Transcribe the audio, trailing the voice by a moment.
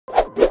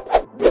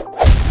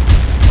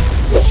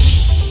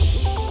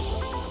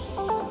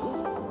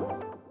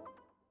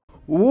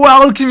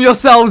Welcome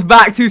yourselves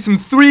back to some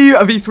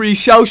 3v3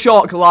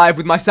 Shellshock live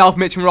with myself,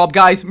 Mitch and Rob.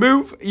 Guys,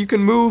 move. You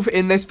can move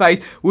in this phase.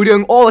 We're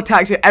doing all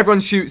attacks here. Everyone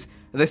shoots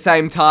at the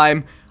same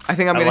time. I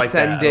think I'm going to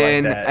send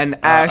in an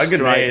airstrike. A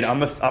grenade. I'm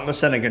gonna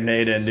send a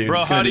grenade in, dude. Bro,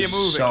 it's how do do you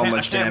move? so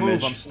much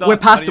damage. I'm stuck. We're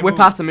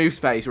past the moves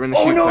phase. We're in the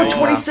shoot no, phase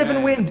 27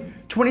 now. wind.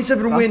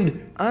 27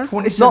 wind.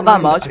 It's not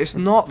that much. It's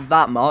not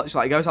that much.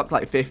 Like, it goes up to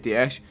like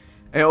 50-ish.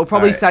 It'll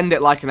probably send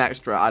it like an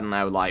extra, I don't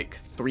know, like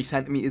 3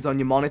 centimeters on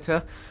your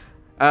monitor.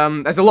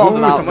 There's a lot of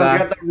them out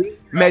there.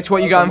 Mitch,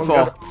 what are you going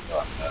for?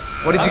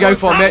 What did you go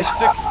for, Mitch?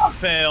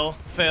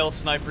 Fail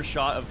sniper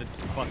shot of the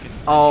fucking.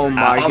 Oh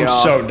my god. I'm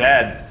so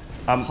dead.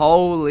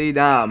 Holy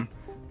damn.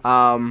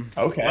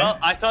 Okay. Well,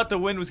 I thought the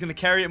wind was gonna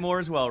carry it more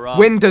as well, Rob.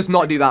 Wind does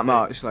not do that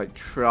much, like,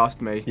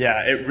 trust me.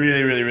 Yeah, it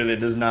really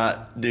does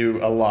not do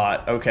a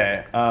lot.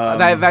 Okay.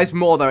 There's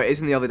more though. It is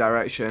in the other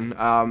direction.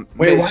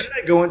 Wait, Mitch, why did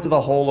I go into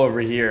the hole over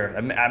here?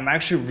 I'm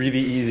actually really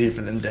easy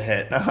for them to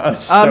hit. no,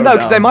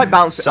 because they might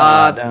bounce.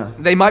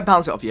 They might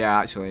bounce it off. Yeah,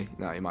 actually,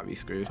 no, you might be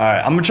screwed. All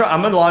right, I'm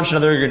gonna launch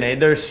another grenade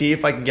there. See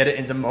if I can get it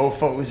into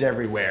mofo's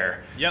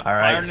everywhere. Yep. All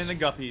right. Firing in the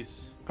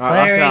guppies.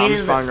 Alright, that's it. I'm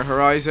just firing a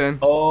horizon.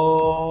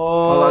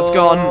 Oh, that's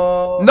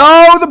gone.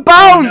 No, the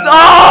bounce!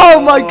 Oh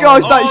my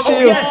gosh, that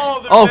shield!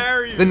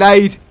 Yes. The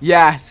nade,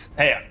 yes.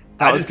 Hey,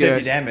 that was did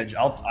 50 good. damage.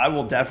 I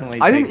will definitely.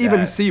 I take didn't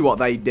even that. see what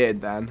they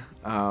did then.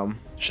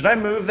 Should I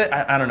move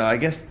that? I don't know. I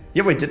guess.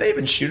 Yeah. Wait. Did they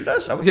even shoot at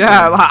us?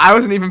 Yeah, like, I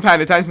wasn't even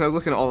paying attention. I was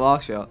looking at all our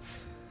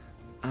shots.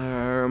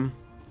 I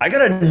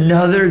got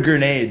another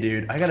grenade,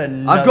 dude. I've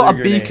got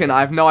a beacon. I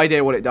have no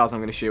idea what it does.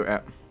 I'm gonna shoot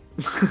it.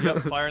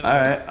 Yep, fire in the all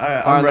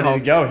right. I'm ready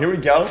to go. Here we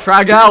go.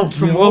 Frag out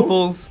from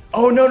waffles.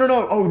 Oh no.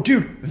 Oh,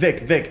 dude,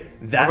 Vic.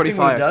 That thing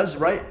what it does,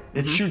 right?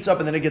 It shoots up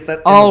and then it gets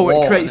that. Oh,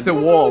 it creates the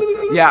wall.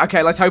 Yeah.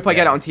 Okay. Let's hope I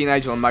get it on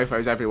Teenager and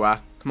Mofos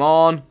everywhere. Come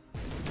on.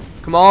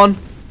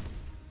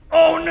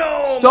 Oh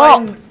no!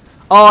 Stop!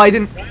 Oh, I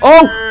didn't.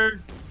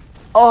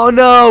 Oh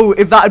no!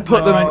 If that had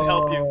put them.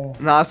 Help you.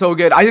 Nah, that's all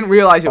good. I didn't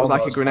realize it was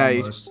like a grenade.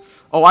 Almost.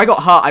 Oh, I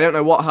got hurt. I don't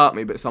know what hurt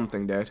me, but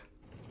something did.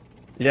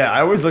 Yeah,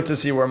 I always look to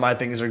see where my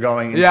things are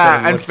going.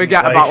 Yeah, and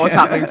forget about what's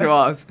happening to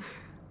us.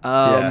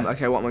 Yeah.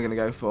 Okay, what am I gonna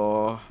go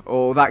for?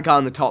 Oh, that guy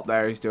on the top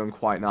there is doing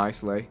quite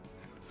nicely.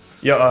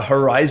 Yeah, a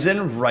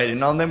horizon right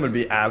in on them would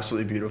be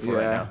absolutely beautiful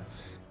right now.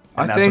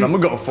 And that's what I'm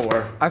gonna go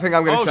for. I think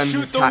I'm gonna send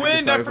shoot the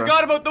Cactus wind! over. I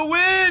forgot about the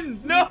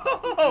wind! No!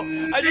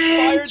 I just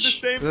fired the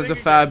same thing. There's a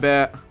fair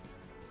bit.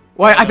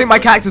 Wait, I think my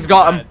Cactus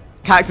got him.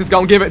 Cactus,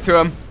 go and give it to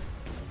him.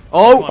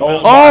 Oh!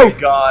 My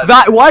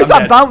God. Why is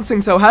that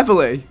bouncing so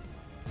heavily?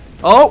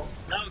 Oh!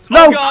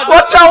 No! God,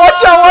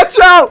 watch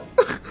out!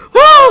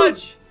 Woo!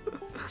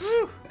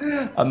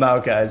 I'm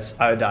out, guys.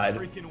 I died.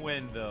 Freaking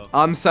wind, though.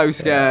 I'm so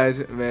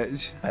scared,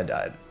 Mitch. I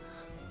died.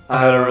 I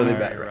had a really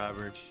bad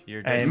Robert.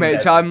 You're dead.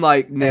 Mitch, I'm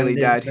like nearly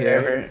dead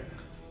here.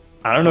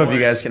 I don't know if you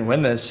guys can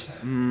win this.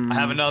 I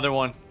have another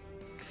one.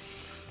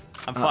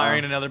 I'm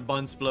firing another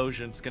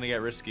Bunsplosion. It's gonna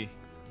get risky.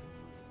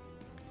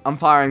 I'm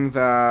firing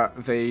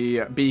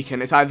the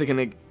beacon. It's either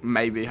gonna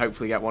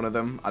hopefully get one of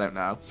them. I don't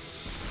know.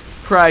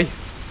 Pray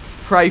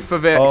for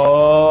Vic.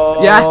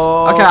 Oh. Yes.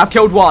 Okay, I've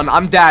killed one.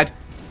 I'm dead.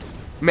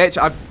 Mitch,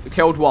 I've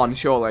killed one.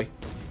 Surely.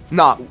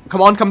 No.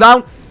 Come on, come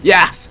down.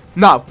 Yes.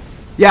 No.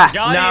 Yes.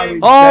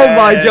 Oh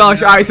my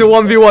gosh. Alright, so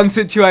 1v1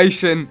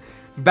 situation.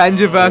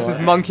 Benja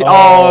versus Monkey.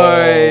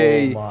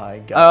 Oh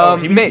my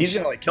god. Mitch, he's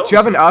gonna, like, kill do you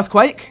have an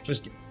earthquake?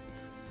 Just. Do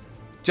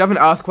you have an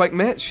earthquake,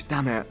 Mitch?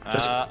 Damn it.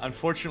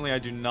 Unfortunately, I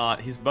do not.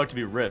 He's about to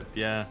be ripped.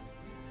 Yeah.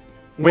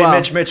 Wait, Well,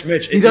 Mitch.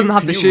 He doesn't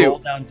have to shoot. Can you roll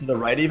down to the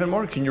right even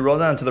more? Can you roll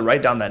down to the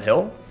right down that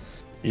hill?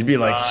 You'd be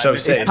like so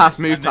safe. It's past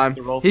move time.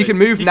 He can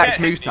move next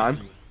move time.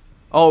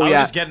 Oh yeah.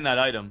 I was getting that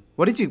item.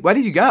 Where did you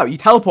go? You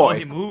teleported. Oh,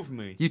 he moved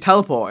me. You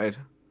teleported.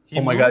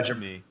 Oh my god,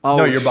 me. Oh,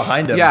 no, you're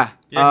behind him. Yeah.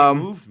 Yeah, he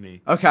moved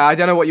me. Okay, I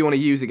don't know what you want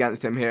to use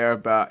against him here,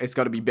 but it's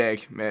got to be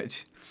big,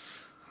 Mitch.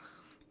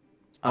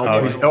 Oh, I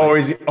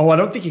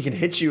don't think he can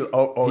hit you.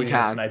 He's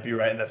gonna snipe you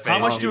right in the face.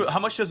 How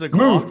much does a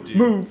Glock do?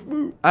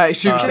 Move. It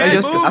shoots.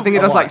 I think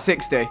it does like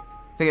 60. I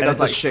think it does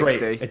like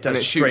 60. It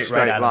does straight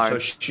right at him. So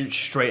shoot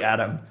straight at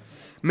him.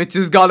 Mitch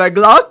has got a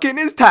Glock in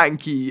his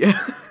tanky.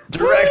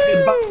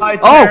 Directed by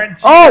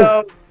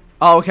Tarantino.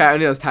 Oh, okay.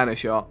 Only does 10 a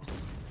shot.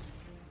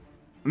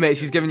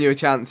 Mitch, he's giving you a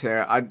chance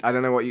here. I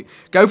don't know what you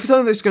go for.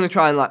 Something that's gonna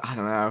try and like I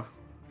don't know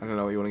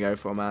what you want to go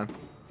for, man.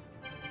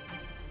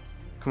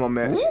 Come on,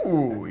 Mitch.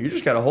 Ooh, you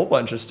just got a whole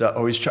bunch of stuff.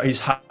 Oh, he's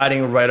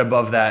hiding right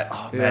above that.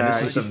 Oh man,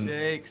 this is some.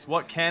 Sakes.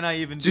 What can I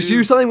even do? Just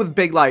use something with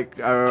big like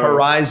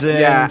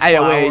horizon. Yeah,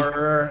 AOE.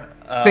 Flower,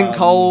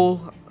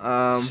 Sinkhole.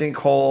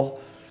 Sinkhole.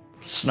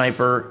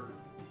 Sniper.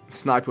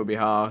 Sniper would be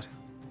hard.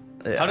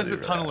 Yeah, how does the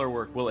tunneler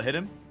work? Will it hit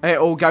him?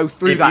 It'll go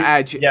through that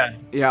edge. Yeah.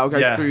 Yeah, it'll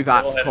go through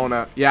that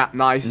corner. Yeah,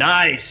 nice.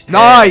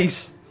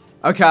 Nice.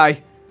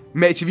 Okay.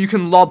 Mitch, if you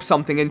can lob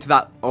something into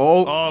that.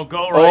 Oh,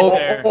 go right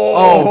there.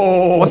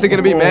 Oh. What's it going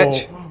to be,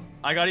 Mitch?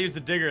 I got to use the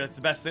digger. That's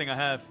the best thing I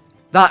have.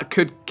 That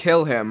could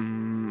kill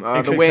him.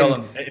 The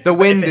wind. The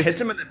wind if it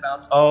hits him and it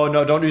bounces. Oh,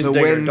 no, don't use the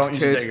digger. Don't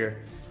use the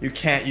digger. You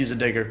can't use a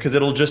digger because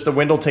the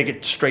wind will take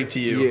it straight to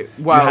you. Yeah.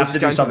 Well, you have to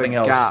do something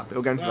else. Gap.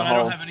 It'll go into the hole. I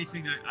don't have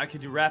anything. I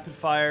could do rapid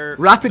fire.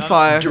 Rapid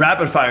fire.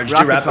 Rapid fire.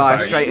 Just do rapid fire.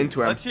 Straight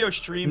into him. Let's see our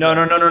stream. No.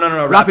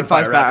 Rapid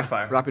fire's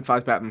better. Rapid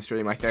fire's better than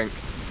stream, I think.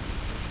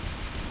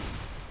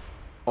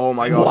 Oh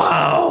my god.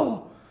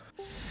 Wow.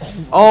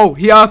 Oh,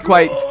 he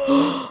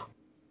earthquaked.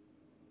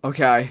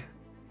 Okay.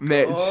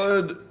 Mitch.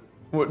 God.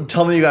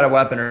 Tell me you got a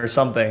weapon or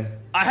something.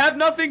 I have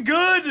nothing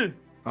good.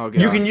 Oh,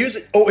 God. You can use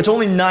it. Oh, it's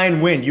only 9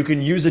 wind. You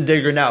can use a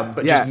digger now,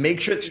 but just make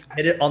sure that you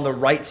hit it on the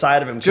right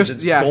side of him because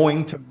it's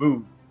going to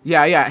move.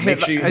 Yeah.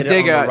 Make sure you hit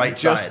digger it on the right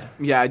side.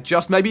 Yeah,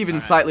 just maybe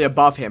even slightly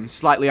above him,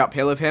 slightly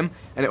uphill of him,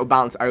 and it'll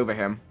bounce over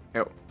him.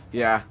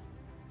 Yeah.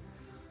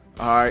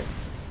 All right.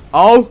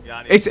 Oh,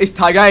 it's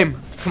tie game.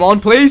 Come on,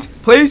 please.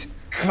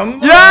 Come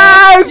on.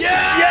 Yes!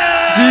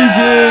 Yeah!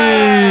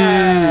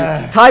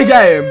 GG.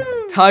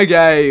 Tie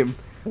game.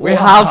 We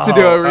have to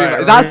do a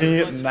rematch. That's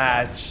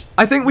rematch.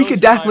 I think we could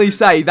definitely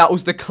say that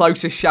was the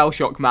closest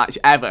Shellshock match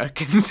ever,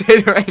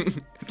 considering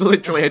it's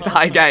literally a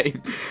tie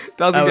game.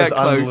 Doesn't get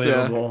closer.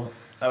 Unbelievable.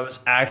 That was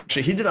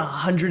actually he did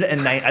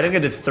 109. I think I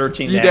did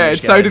 13. You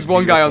did. So did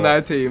one guy on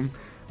their team.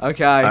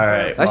 Okay. All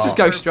right. Let's just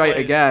go straight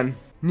again.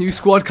 New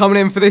squad coming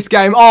in for this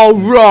game. Oh,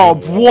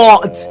 Rob,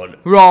 what?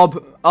 Rob,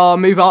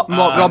 move up.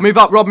 Rob, move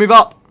up. Rob, move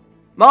up.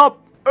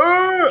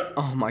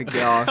 Oh my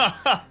gosh.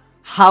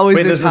 How is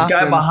this there's this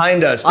guy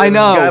behind us. I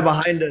know. This guy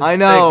behind us. I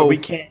know. But we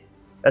can't.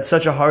 That's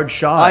such a hard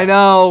shot. I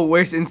know.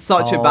 We're in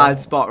such a bad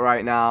spot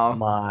right now.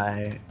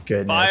 My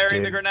goodness,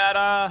 Firing the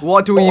granada.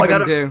 What do we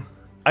even do?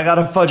 I got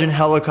a fudging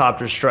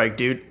helicopter strike,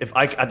 dude. If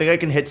I think I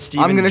can hit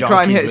Steven. I'm gonna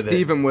try and hit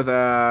Steven with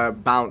a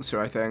bouncer,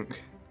 I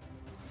think.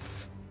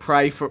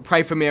 Pray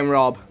for me and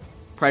Rob.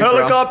 Pray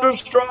helicopter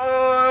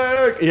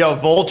strike! Yo,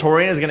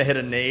 Voltorian is gonna hit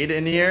a nade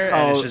in here,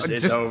 and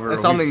it's over.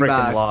 Something we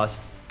freaking bad.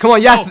 lost. Come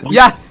on, yes!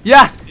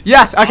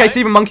 Okay,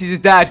 Steven Monkeys is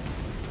dead.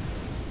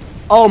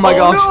 Oh my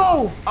gosh.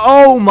 No!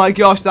 Oh my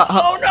gosh, that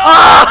hurt. Oh no!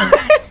 Ah!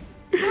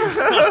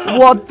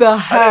 What the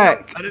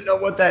heck? I didn't know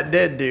what that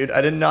did, dude. I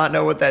did not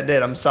know what that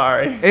did. I'm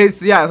sorry.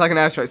 It's like an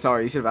airstrike.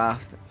 Sorry, you should have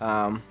asked.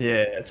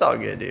 Yeah, it's all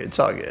good, dude. It's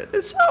all good.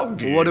 It's all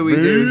good. What do we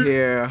do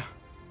here?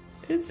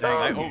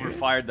 I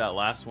overfired that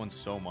last one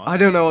so much. I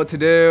don't know what to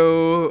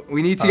do.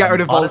 We need to get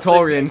rid of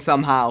Voltorian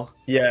somehow.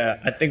 Yeah,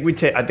 I think we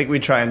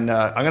try and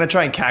I'm gonna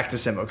try and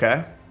cactus him,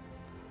 okay?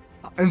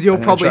 And you'll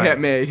probably hit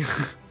me.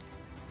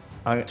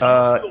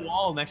 The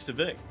wall next to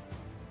Vikk.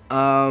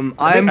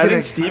 I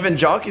think Steven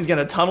Jockey's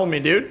gonna tunnel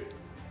me, dude.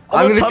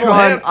 I'm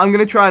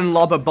gonna try and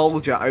lob a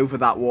bulger over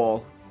that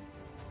wall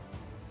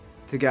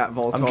to get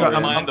Voltorian. Keep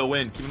in mind the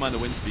wind. Keep in mind the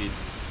wind speed.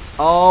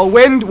 Oh,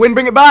 wind,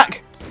 bring it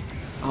back.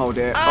 Oh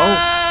dear.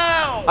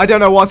 Oh, I don't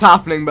know what's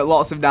happening, but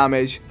lots of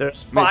damage.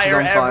 There's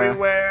fire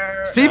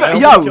everywhere. Steven,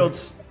 you nearly killed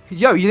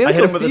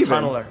Steven. With a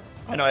tunneler.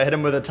 I know, I hit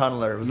him with a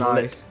tunneler. It was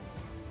nice.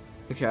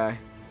 Okay.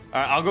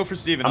 All right, I'll go for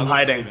Steven. I'm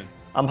hiding.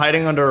 I'm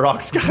hiding under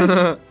rocks,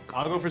 guys.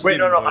 I'll go for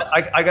Steven. Wait, no,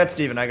 I got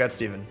Steven. I got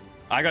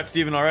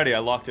Steven already. I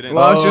locked it in.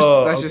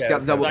 Well, let's just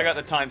get double. I got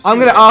the time. I'm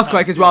gonna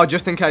earthquake as well,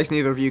 just in case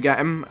neither of you get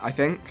him. I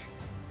think.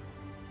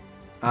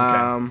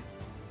 I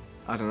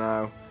don't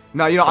know.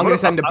 No, you know, I'm gonna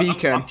send a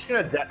beacon.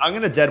 I'm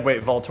gonna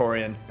deadweight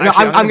Voltorian. No,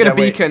 I'm gonna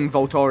beacon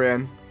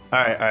Voltorian. All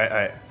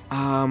right.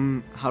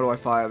 How do I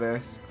fire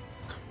this?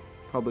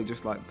 Probably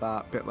just like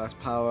that. Bit less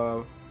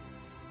power.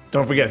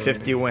 Don't forget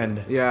 50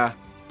 wind. Yeah.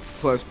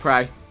 Plus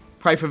pray.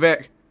 Pray for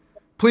Vikk.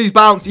 Please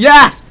bounce.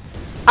 Yes!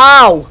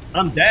 Ow!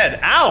 I'm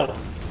dead. Ow!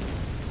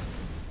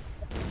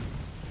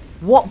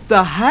 What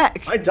the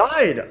heck? I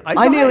died.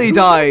 I nearly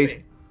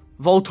died.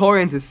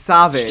 Voltorian's is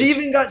savage.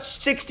 Steven got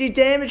 60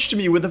 damage to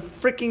me with a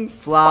freaking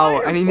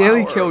flower. And he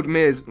nearly killed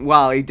me as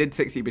well. He did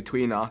 60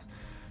 between us.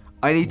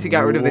 I need to get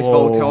rid of this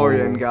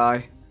Voltorian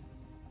guy.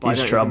 But He's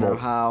I don't trouble. know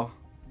how.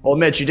 Well,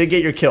 Mitch, you did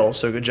get your kill,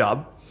 so good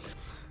job.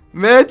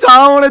 Mitch,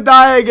 I don't want to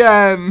die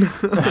again.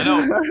 I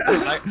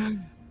know.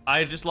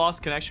 I just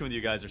lost connection with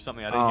you guys or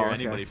something. I didn't hear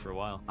anybody for a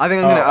while. I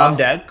think I'm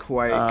dead.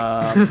 Earthquake.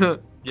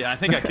 Yeah, I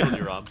think I killed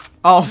you, Rob.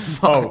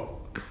 Oh,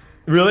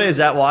 really? Is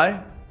that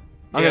why?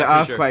 I'm gonna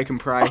earthquake and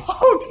pray.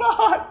 Oh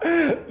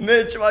God,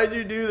 Mitch, why'd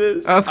you do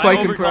this? Earthquake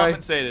and pray. I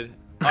overcompensated.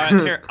 All right,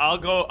 here,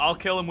 I'll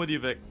kill him with you,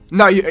 Vikk.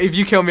 No, if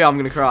you kill me, I'm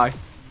gonna cry.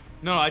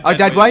 No, I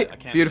dead weight.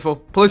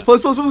 Beautiful. Plus.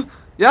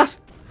 Yes.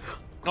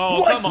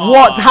 Oh, come on.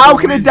 What? How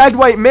can a dead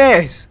weight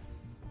miss?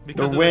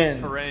 Because of the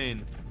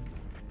terrain.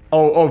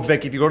 Oh,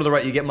 Vikk, if you go to the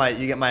right, you get my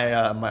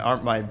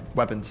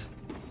weapons.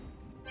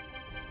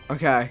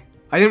 Okay.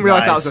 I didn't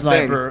realize that was a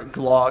thing. Sniper,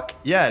 Glock.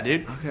 Yeah,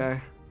 dude. Okay.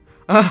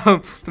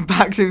 The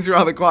back seems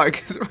rather quiet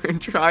because we're in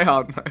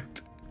tryhard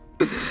mode.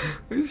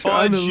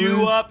 Punch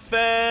you up,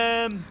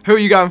 fam. Who are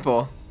you going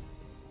for?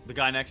 The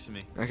guy next to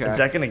me. Okay. Is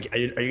that gonna? Are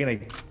you gonna?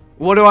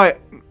 What do I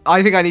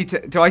think I need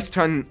to. Do I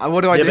turn?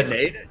 What do I do? You have a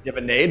nade? You have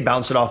a nade?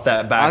 Bounce it off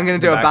that back. I'm gonna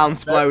do a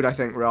bounce explode, I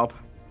think, Rob.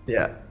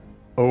 Yeah.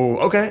 Oh,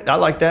 okay. I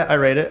like that. I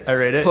rate it. Plus,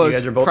 you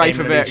guys are both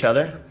aiming at each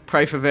other.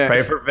 Pray for Vikk.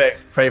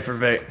 Pray for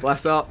Vikk.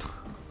 Bless up.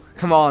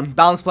 Come on,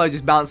 bounce explode,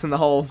 just bounce in the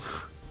hole.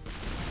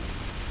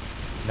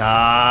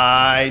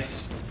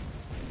 Nice.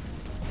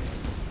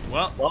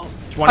 Well,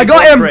 I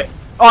got him!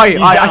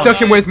 I took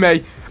him with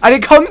me. And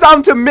it comes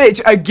down to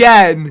Mitch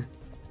again.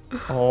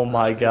 Oh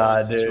my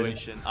god, dude.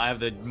 I have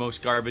the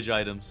most garbage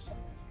items.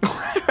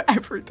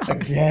 Every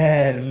time.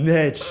 Again,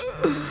 Mitch.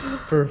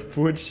 For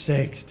foot's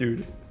sakes,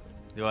 dude.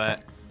 I'm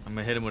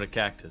gonna hit him with a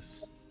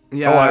cactus.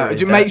 Yeah,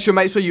 make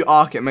sure you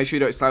arc it. Make sure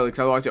you do it slowly, because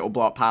otherwise it will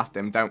blow up past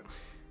him. Don't.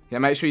 Yeah,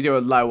 make sure you do a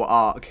low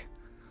arc.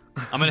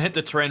 I'm gonna hit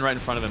the terrain right in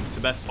front of him. It's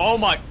the best. Oh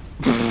my!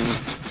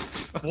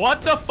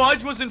 What the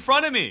fudge was in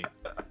front of me?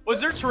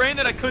 Was there terrain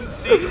that I couldn't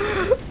see? Did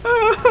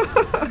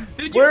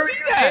you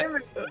see that?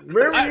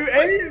 Where were you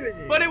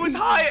aiming? But it was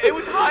high. It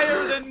was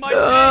higher than my.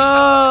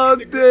 Oh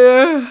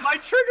dear! My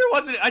trigger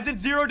wasn't. I did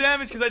 0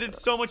 damage because I did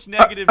so much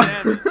negative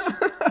damage.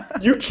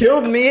 You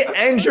killed me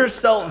and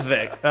yourself,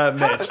 Vic.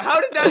 Mitch. How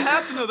did that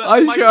happen though?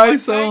 I tried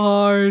so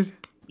hard.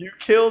 You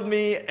killed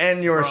me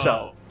and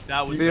yourself. Bro,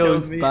 that was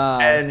feels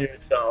bad. And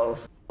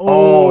yourself.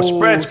 Oh,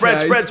 spread. To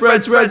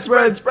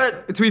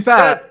be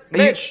fair,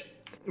 Mitch.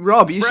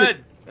 Rob, you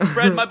should.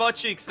 Spread my butt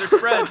cheeks. They're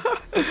spread.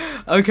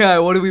 Okay,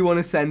 what do we want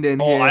to send in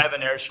here? I have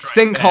an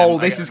airstrike.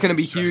 Sinkhole. This is going to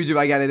be huge if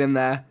I get it in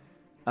there.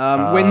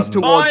 Wind's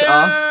towards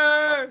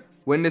us.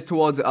 Wind is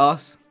towards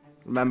us.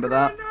 Remember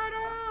that.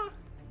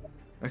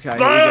 Okay, here we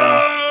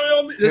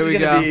go. Here we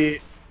go.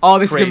 Oh,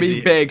 this is going to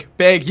be big.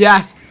 Big,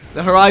 yes.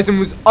 The horizon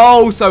was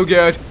so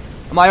good.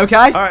 Am I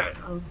okay? Alright.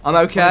 I'm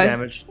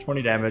okay.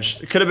 20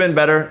 damage. It could have been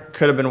better.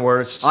 Could have been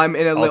worse. I'm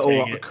in a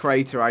little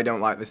crater. I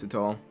don't like this at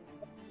all.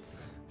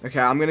 Okay,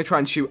 I'm going to try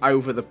and shoot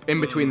over in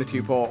between the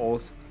 2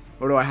 portals.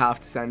 What do I have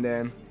to send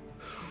in?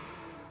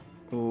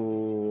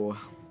 Ooh.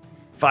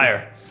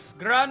 Fire.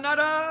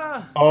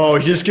 Granada! Oh,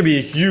 this could be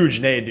a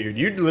huge nade, dude.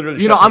 You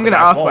literally. You know, I'm going to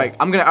earthquake.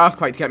 I'm going to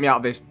earthquake to get me out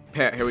of this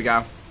pit. Here we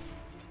go.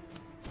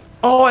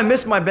 Oh, I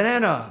missed my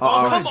banana.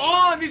 Oh, come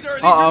on. These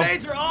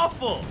nades are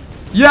awful.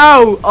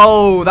 Yo!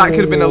 Oh, that could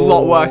have been a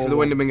lot worse if the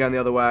wind had been going the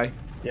other way.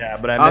 Yeah,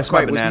 but I missed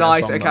my banana.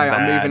 Was nice. So okay,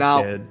 I'm moving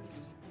out. Kid.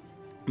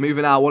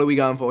 Moving out. What are we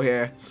going for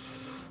here?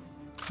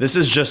 This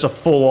is just a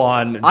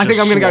full-on. I think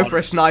I'm gonna go for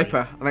a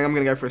sniper.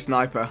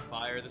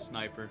 Fire the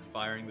sniper.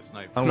 Firing the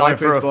sniper. I'm going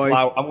for a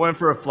flower. I'm going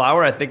for a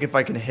flower. I think if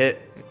I can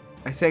hit.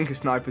 I think a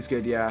sniper's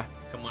good. Yeah.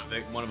 Come on,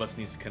 Vic. One of us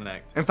needs to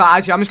connect. In fact,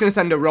 actually, I'm just gonna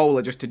send a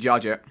roller just to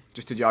judge it.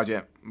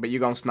 But you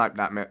go and snipe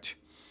that, Mitch.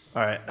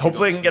 All right.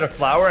 Hopefully, I can get a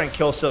flower and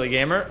kill Silly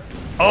Gamer.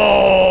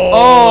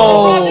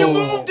 Oh! Rob, you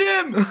moved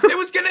him. It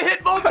was gonna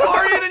hit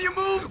Voltorian, and you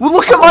moved. Well,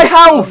 look at my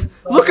health.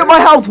 Look at my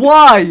health.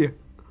 Why?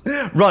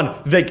 Run,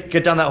 Vic.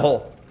 Get down that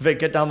hole. Vic,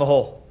 get down the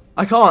hole.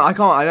 I can't. I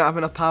don't have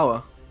enough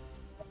power.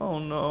 Oh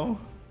no.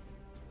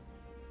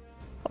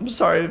 I'm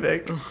sorry,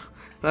 Vic.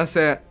 That's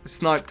it.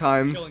 Snipe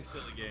times. Killing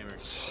Silly Gamer.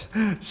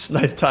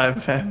 Snipe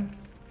time, fam.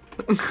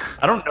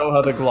 I don't know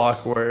how the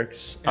Glock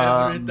works.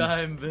 Every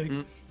time, Vic.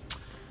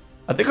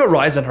 I think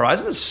Horizon.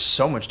 Horizon is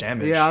so much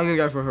damage. Yeah, I'm gonna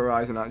go for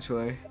Horizon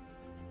actually.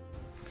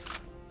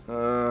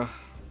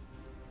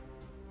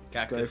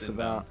 Cactus go for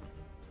inbound.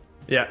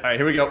 that. Yeah. All right,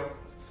 here we go.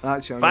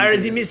 Actually, fire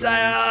the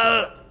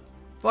missile.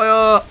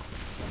 Fire!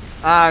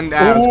 And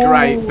that was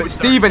great. But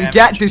Steven,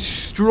 get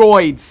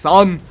destroyed,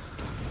 son.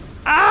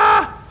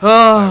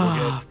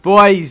 Ah!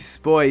 Boys.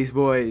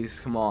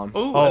 Come on.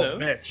 Oh,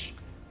 Mitch.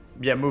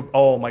 Yeah, move.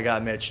 Oh my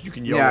God, Mitch. You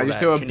can yell. Yeah, just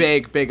do a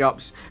big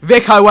ups.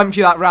 Vic, I went for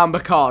you that round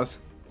because.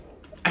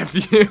 F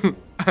you.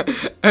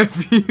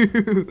 F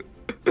you.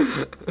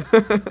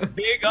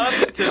 Big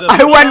ups to the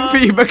I went for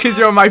you because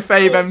you're my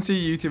fave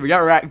MC YouTuber. Get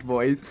wrecked,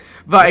 boys.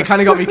 But it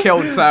kind of got me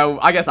killed, so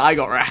I guess I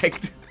got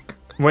wrecked.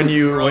 When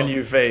you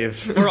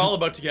fave. We're all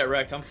about to get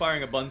wrecked. I'm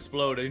firing a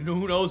Bunsplode.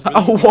 Who knows?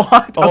 Oh,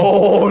 what?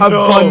 Oh, no. A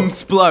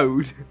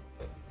Bunsplode.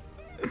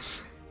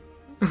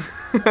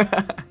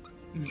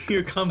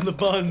 Here come the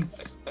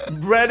buns.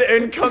 Bread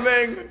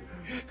incoming.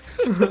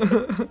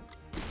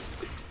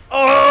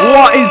 Oh!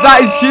 What is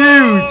that? Is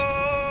huge.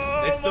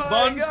 It's the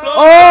Bunsplode.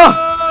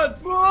 Oh!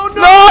 Oh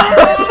no!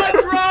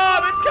 Oh,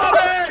 Rob, it's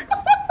coming!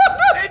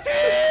 It's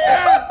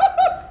here!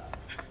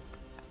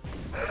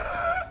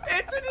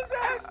 It's a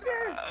disaster!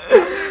 I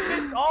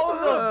missed all of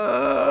them!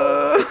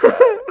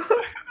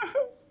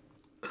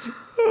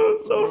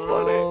 So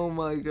funny. Oh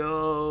my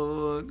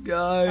God,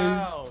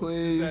 guys, How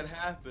please. did that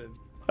happen?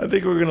 I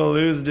think we're gonna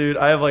lose, dude.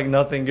 I have like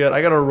nothing good.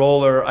 I got a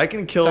roller. I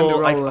can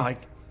kill.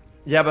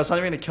 Yeah, but it's not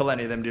even gonna kill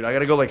any of them, dude. I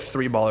gotta go like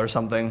 3-ball or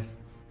something,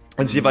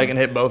 and see if I can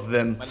hit both of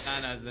them.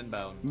 Bananas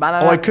inbound.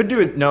 Banana. Oh, I could do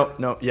it.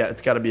 No. Yeah,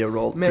 it's gotta be a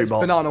roll. Mitch,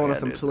 3-ball. banana one of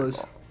them,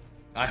 please.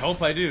 I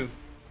hope I do.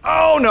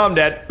 Oh no, I'm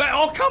dead.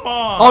 Oh come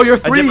on! Oh, your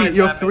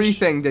three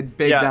thing did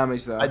big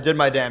damage though. I did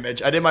my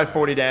damage. I did my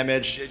 40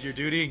 damage. You did your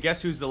duty, and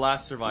guess who's the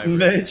last survivor?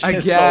 Mitch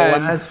is the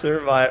last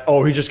survivor.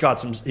 Oh, he just got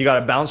some. He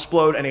got a bounce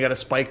explode and he got a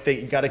spike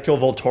thing. You got to kill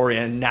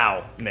Voltorian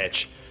now,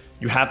 Mitch.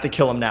 You have to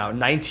kill him now.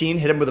 19.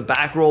 Hit him with a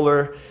back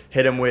roller.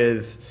 Hit him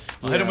with.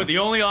 I'll hit him with the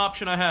only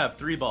option I have: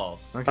 3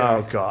 balls. Okay.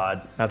 Oh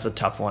God, that's a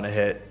tough one to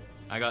hit.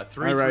 I got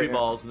 3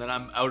 balls, and then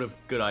I'm out of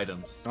good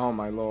items. Oh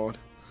my Lord.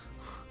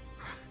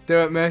 Do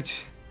it,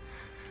 Mitch.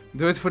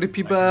 Do it for the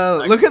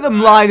people. Look at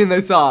them lining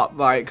this up.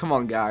 Like, come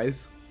on,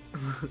 guys.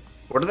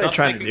 What are they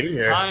trying to do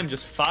here?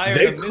 Just fire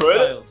the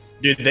missiles.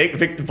 Dude,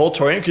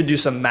 Voltorian could do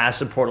some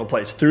massive portal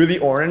plays through the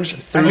orange. I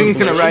think he's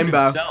gonna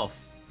rainbow. I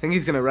think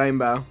he's gonna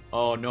rainbow.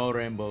 Oh, no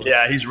rainbows.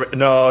 Yeah, he's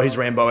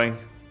rainbowing.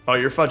 Oh,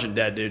 you're fudging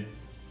dead, dude.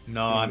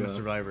 No, I'm a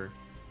survivor.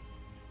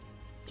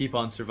 Keep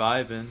on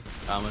surviving.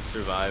 I'm a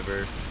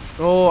survivor.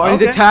 Oh, I need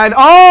the 10.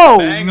 Oh,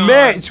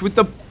 Mitch with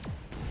the.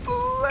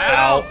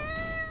 Ow.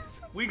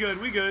 We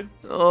good.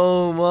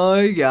 Oh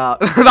my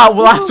god. That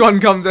last one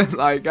comes in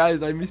like,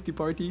 guys, I missed your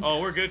party. Oh,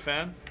 we're good,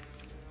 fam.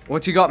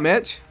 What you got,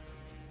 Mitch?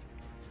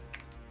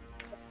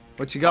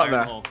 What you got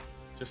there? Hole.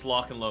 Just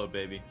lock and load,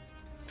 baby.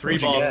 3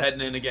 balls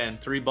heading in again.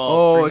 3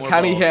 balls. Oh,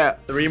 can he hit?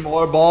 3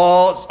 more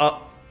balls.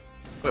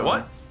 Wait,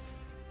 what?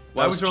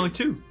 Why was there only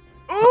 2? Ooh!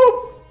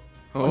 Oh,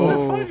 what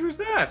the fudge was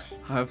that?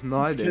 I have no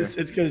idea. It's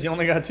because you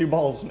only got 2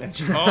 balls,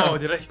 Mitch. Oh,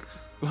 did I?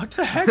 What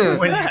the heck was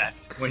that?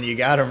 When you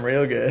got him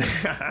real good.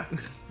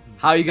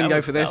 How are you gonna go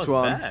for this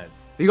one? Bad.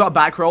 You got a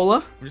back roller?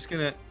 I'm just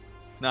gonna.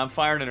 No, I'm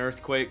firing an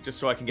earthquake just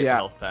so I can get the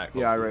health pack.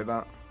 Hopefully. Yeah, I read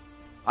that.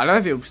 I don't know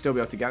if you'll still be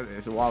able to get it.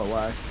 It's a while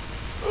away.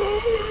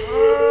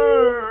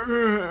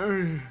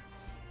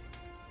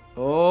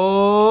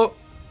 Oh.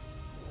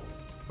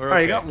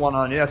 Alright, you got 1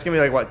 on you. That's gonna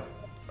be like what?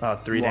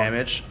 3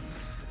 damage.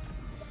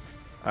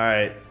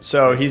 Alright,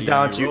 so he's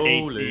down to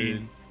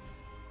 18.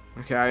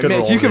 Okay,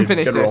 Mitch, you can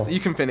finish this. You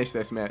can finish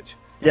this, Mitch.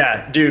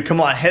 Yeah, dude,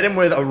 come on. Hit him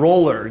with a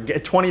roller.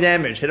 Get 20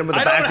 damage. Hit him with a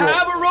back roll. I don't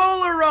have a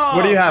roller roll.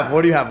 What do you have?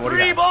 What do you have?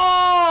 3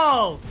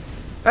 balls.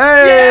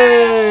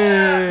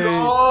 Hey!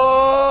 Yeah!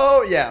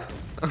 Oh, yeah.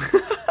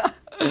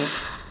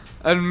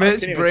 And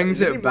Mitch brings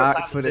it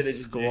back for the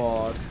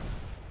squad.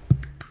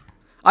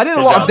 I did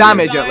a lot of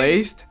damage at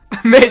least.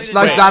 Mitch,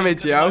 nice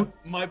damage, yo.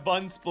 My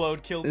bun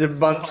splode killed me. The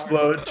bun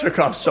splode took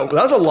off so.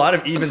 That was a lot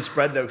of even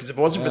spread though, because if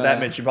it wasn't for that,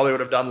 Mitch, you probably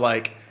would have done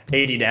like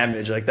 80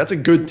 damage. Like that's a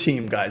good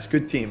team, guys.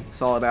 Good team.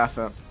 Solid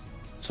effort.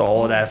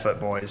 Solid effort,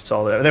 boys.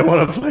 Solid effort. They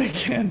want to play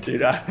again,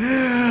 dude.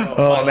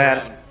 Oh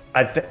man,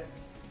 I think.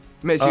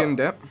 Mitch, you gonna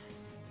dip?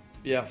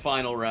 Yeah,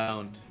 final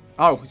round.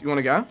 Oh, you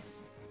wanna go?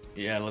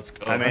 Yeah, let's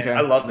go. I mean,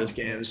 I love this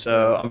game,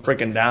 so I'm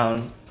freaking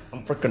down.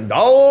 I'm freaking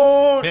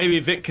down.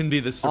 Maybe Vikk can be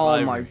the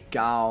survivor. Oh my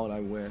god,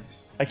 I wish.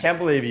 I can't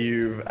believe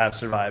you have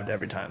survived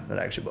every time. That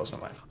actually blows my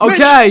mind.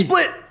 Okay, Mitch,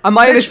 split. Am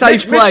I in a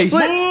safe place?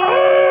 Mitch,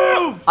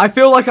 I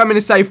feel like I'm in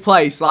a safe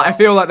place. Like I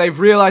feel like they've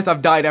realized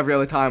I've died every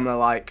other time, and they're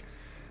like,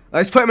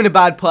 let's put him in a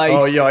bad place.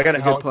 Oh, yo, I got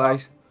a good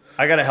place.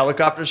 I got a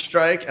helicopter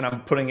strike, and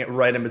I'm putting it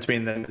right in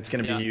between them. It's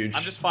gonna be huge.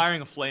 I'm just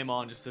firing a flame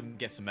on just to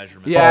get some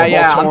measurements. Yeah,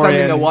 yeah. I'm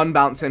sending a 1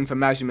 bounce in for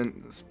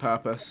measurements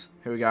purpose.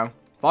 Here we go.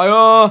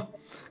 Fire!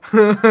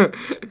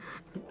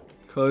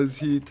 Cause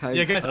he tanked.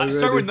 Yeah, guys, I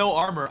start with no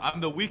armor.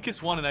 I'm the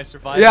weakest one, and I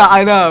survived. Yeah,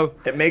 I know.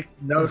 It makes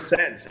no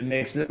sense. It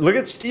makes look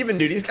at Steven,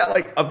 dude. He's got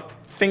like a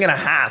thing and a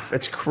half.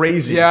 It's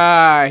crazy.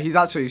 Yeah, he's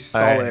actually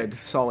solid.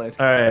 Solid.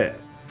 All right.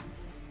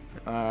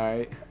 All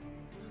right.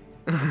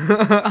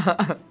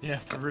 Yeah,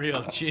 for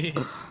real.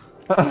 Jeez.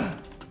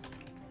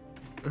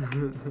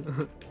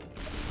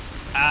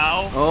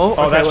 Ow. Oh,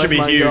 okay, that should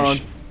be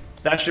huge.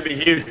 That should be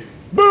huge.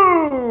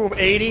 Boom!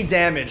 80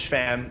 damage,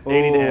 fam.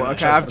 80 damage.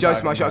 Okay, I've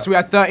judged my shot. So we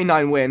had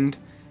 39 wind,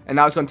 and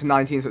now it's gone to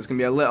 19, so it's going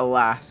to be a little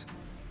less.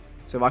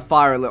 So if I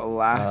fire a little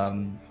less,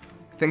 I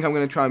think I'm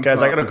going to try and...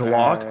 Guys, I got a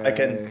Glock. I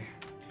can...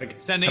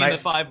 Sending in the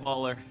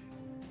 5-baller.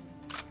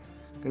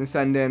 Going to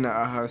send in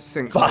a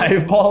sink.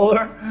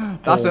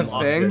 5-baller? That's a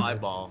thing. 5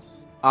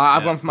 balls.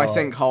 I've gone for my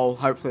sinkhole.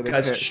 Hopefully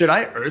this hits. Should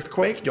I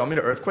earthquake? Do you want me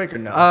to earthquake or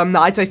no?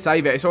 No, I'd say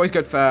save it. It's always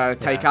good for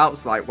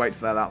takeouts. Like, wait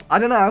for that. I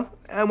don't know.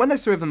 When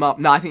there's 3 of them up,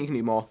 no, I think you can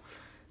do more.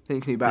 I think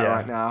you can do better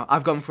right now.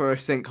 I've gone for a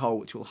sinkhole,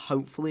 which will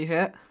hopefully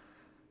hit.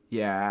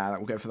 Yeah, that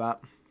will go for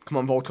that. Come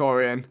on,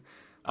 Voltorian.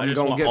 I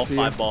just want all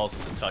 5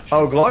 balls to touch.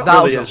 Oh, Glock that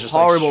really was is a just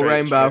horrible like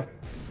rainbow.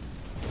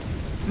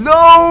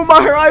 No,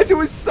 my horizon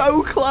was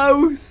so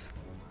close.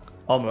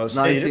 Almost.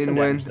 19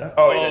 wind.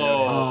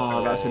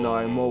 Oh, that's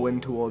annoying. More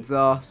wind towards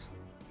us.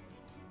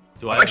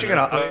 I'm actually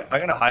gonna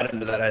hide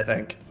under that, I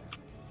think.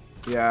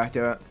 Yeah,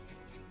 do it.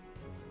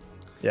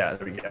 Yeah,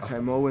 there we go. Okay,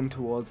 more wind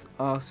towards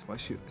us. If I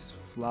shoot this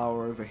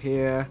flower over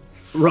here.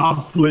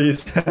 Rob,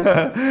 please.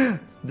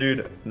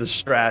 Dude, the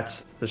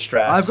strats. The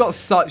strats. I've got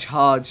such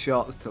hard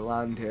shots to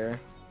land here.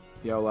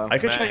 YOLO. I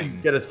could try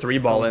and get a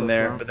 3-ball in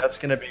there, but that's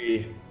gonna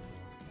be...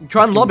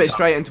 Try and lob it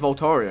straight into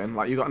Voltorian.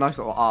 Like, you got a nice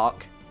little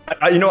arc.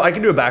 You know, I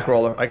can do a back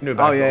roller. I can do a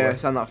back roller. Oh, yeah,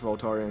 send that for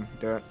Voltorian.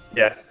 Do it.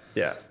 Yeah,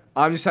 yeah.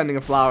 I'm just sending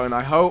a flower, and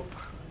I hope.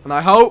 Come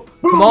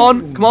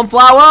on,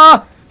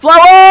 flower!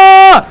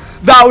 Flower!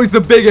 That was the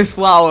biggest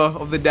flower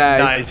of the day.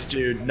 Nice,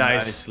 dude.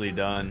 Nice. Nicely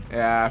done.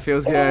 Yeah,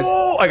 feels good.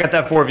 Oh, I got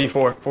that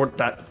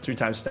 4v4. 2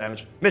 times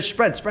damage. Mitch,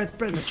 spread,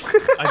 Mitch.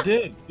 I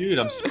did. Dude,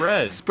 I'm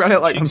spread. Spread it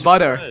like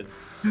butter.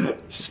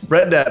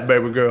 Spread that,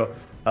 baby girl.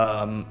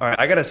 Alright,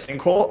 I got a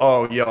sinkhole.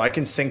 Oh, yo, I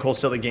can sinkhole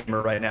still the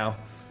gamer right now.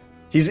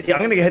 I'm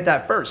gonna hit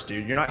that first,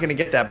 dude. You're not gonna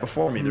get that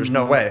before me. There's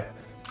no way.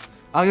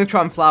 I'm gonna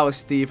try and flower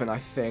Steven, I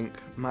think.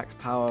 Max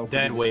power.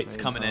 Dead weights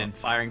coming in,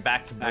 firing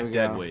back-to-back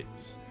dead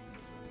weights.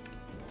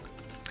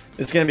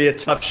 It's gonna be a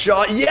tough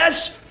shot.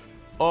 Yes!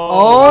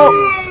 Oh,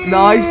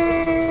 nice.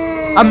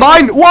 And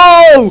mine.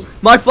 Whoa!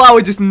 My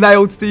flower just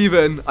nailed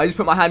Steven. I just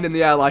put my hand in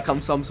the air like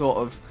I'm some sort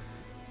of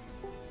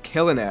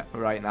killing it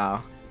right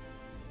now.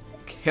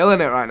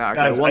 Killing it right now.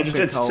 Guys, I just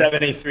did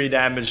 73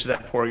 damage to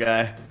that poor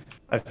guy.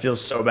 I feel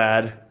so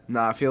bad.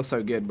 Nah, I feel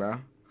so good, bro.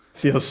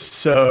 Feels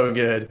so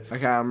good.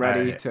 Okay, I'm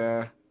ready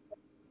to...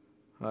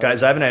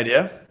 Guys, I have an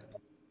idea.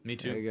 Me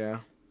too. There you go.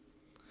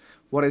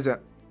 What is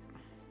it?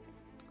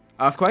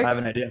 Earthquake? I have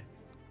an idea.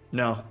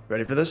 No.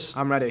 Ready for this?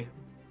 I'm ready.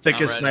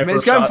 Sickest sniper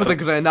It's going for the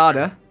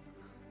Grenada.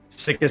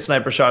 Sickest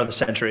sniper shot of the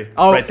century.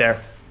 Oh. Right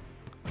there.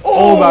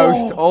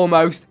 Almost.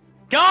 Almost.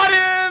 Got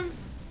him!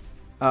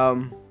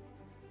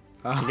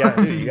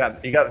 You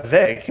got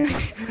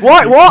Vikk.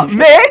 What? What?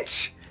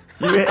 Mitch?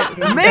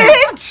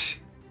 Mitch?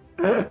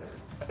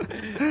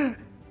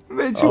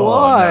 Mitch,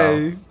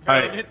 why? No.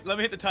 Alright. Let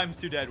me hit the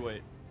 ×2 dead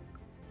weight.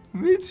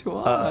 Mitch,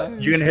 why?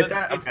 You gonna hit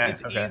that?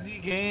 It's easy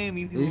game,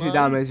 easy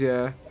damage,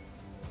 yeah.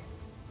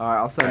 Alright,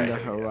 I'll send the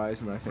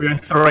Horizon, I think. We're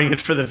throwing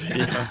it for the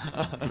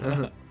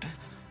video.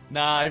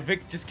 Nah,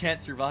 Vikk just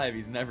can't survive.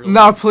 He's never.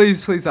 No,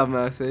 please have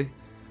mercy.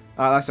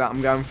 Alright, that's it.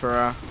 I'm going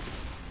for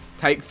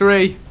take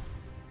 3.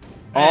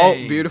 Oh,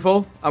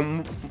 beautiful.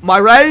 My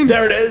rain.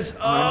 There it is.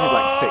 I did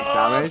like 6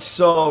 damage.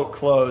 So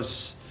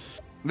close.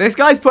 This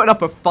guy's putting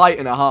up a fight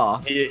and a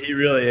half. He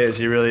really is.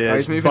 He really is.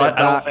 He's moving but it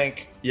I don't back.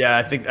 think. Yeah,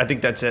 I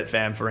think that's it,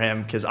 fam, for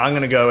him. Because I'm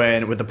gonna go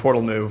in with the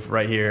portal move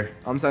right here.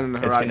 I'm sending the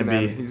It's Horizon gonna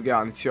in. be- He's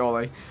gone,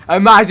 surely.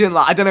 Imagine,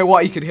 like, I don't know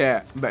what he could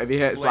hit, but if he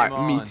hits, Flame like,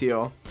 on.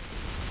 Meteor.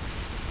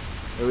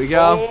 Here we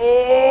go.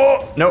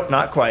 Oh! Nope,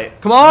 not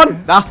quite. Come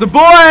on! That's the boy!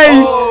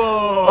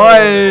 Oh!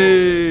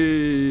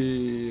 Oi!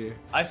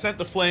 I sent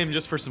the flame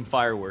just for some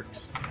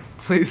fireworks.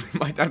 Please leave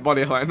my dead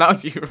body alone. That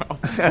was you, Rob.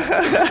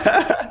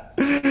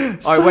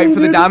 Alright, wait for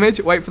the damage.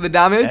 Wait for the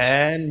damage.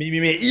 And me.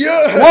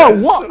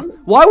 Yes! Whoa, what?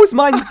 Why was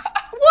mine...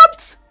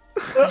 What?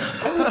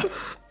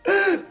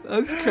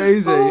 That's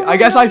crazy. I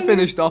guess I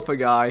finished off a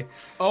guy.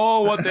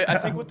 Oh, I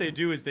think what they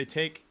do is they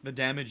take the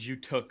damage you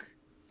took.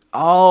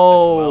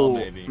 Oh,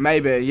 As well,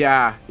 maybe.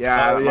 Yeah.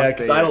 Yeah,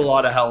 because I had a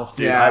lot of health,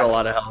 dude. Yeah. I had a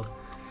lot of health.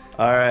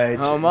 All right.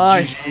 Oh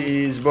my.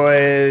 GG's,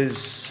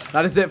 boys.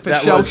 That is it for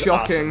That Shell was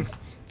Shocking. awesome.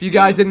 If you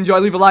guys did enjoy,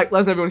 leave a like. Let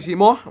us know if you want to see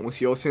more. And we'll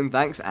see you all soon.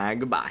 Thanks and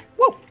goodbye.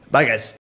 Woo! Bye, guys.